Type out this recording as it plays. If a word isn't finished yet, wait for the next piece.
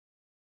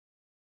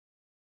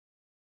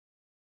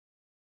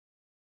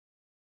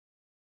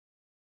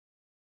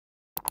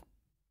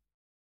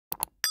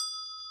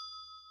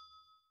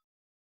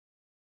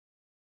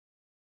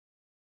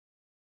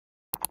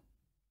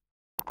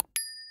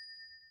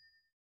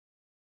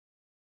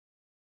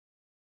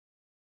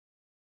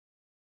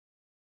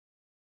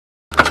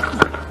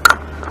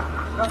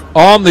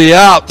On the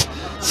up,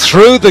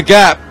 through the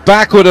gap,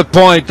 backward of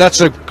point.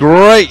 That's a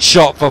great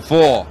shot for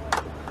 4.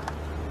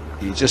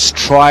 He just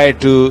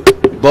tried to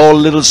bowl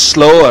a little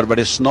slower, but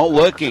it's not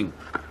working.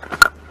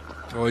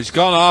 Oh, he's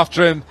gone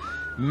after him.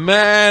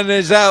 Man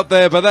is out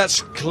there, but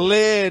that's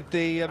cleared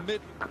the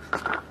mid.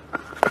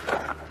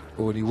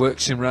 Oh, and he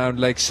works him round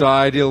leg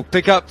side. He'll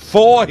pick up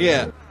 4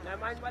 here.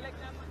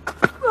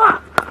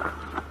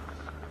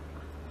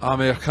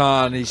 Amir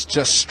Khan, he's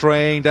just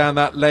straying down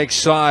that leg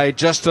side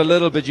just a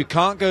little bit. You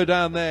can't go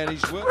down there. And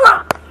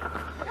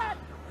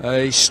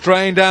he's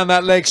straying down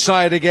that leg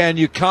side again.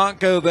 You can't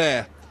go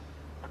there.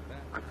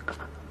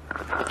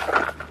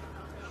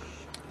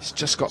 He's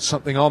just got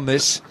something on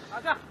this.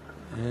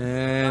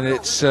 And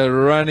it's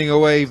running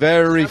away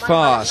very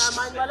fast.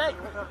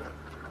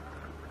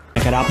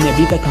 अगर आपने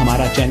अभी तक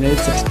हमारा channel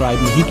subscribe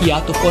नहीं किया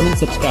तो फौरन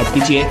subscribe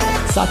कीजिए,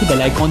 साथ ही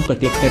बेल आइकॉन पर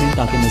क्लिक करें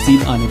ताकि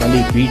मजीद आने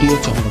वाली वीडियो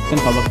जो हम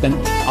वक्तन फवक्तन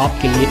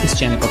आपके लिए इस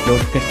चैनल पर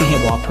अपलोड करते हैं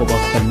वो आपको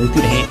वक्त पर मिलती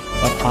रहे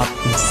और आप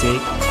इनसे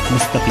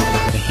मुस्तफीद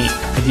होते रहें।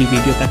 अगली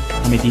वीडियो तक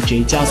हमें दीजिए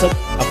इजाज़त,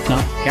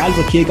 अपना ख्याल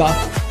रखिएगा।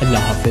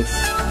 अल्लाह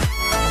हाफिज़।